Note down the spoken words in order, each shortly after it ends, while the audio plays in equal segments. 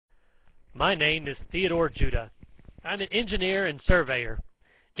My name is Theodore Judah. I'm an engineer and surveyor.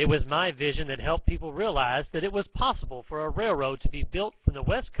 It was my vision that helped people realize that it was possible for a railroad to be built from the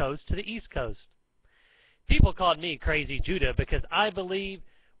West Coast to the East Coast. People called me Crazy Judah because I believed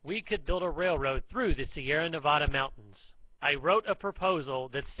we could build a railroad through the Sierra Nevada mountains. I wrote a proposal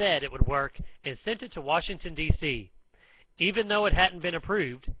that said it would work and sent it to Washington, D.C. Even though it hadn't been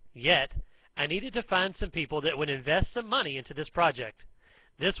approved yet, I needed to find some people that would invest some money into this project.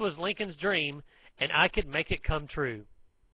 This was Lincoln's dream, and I could make it come true.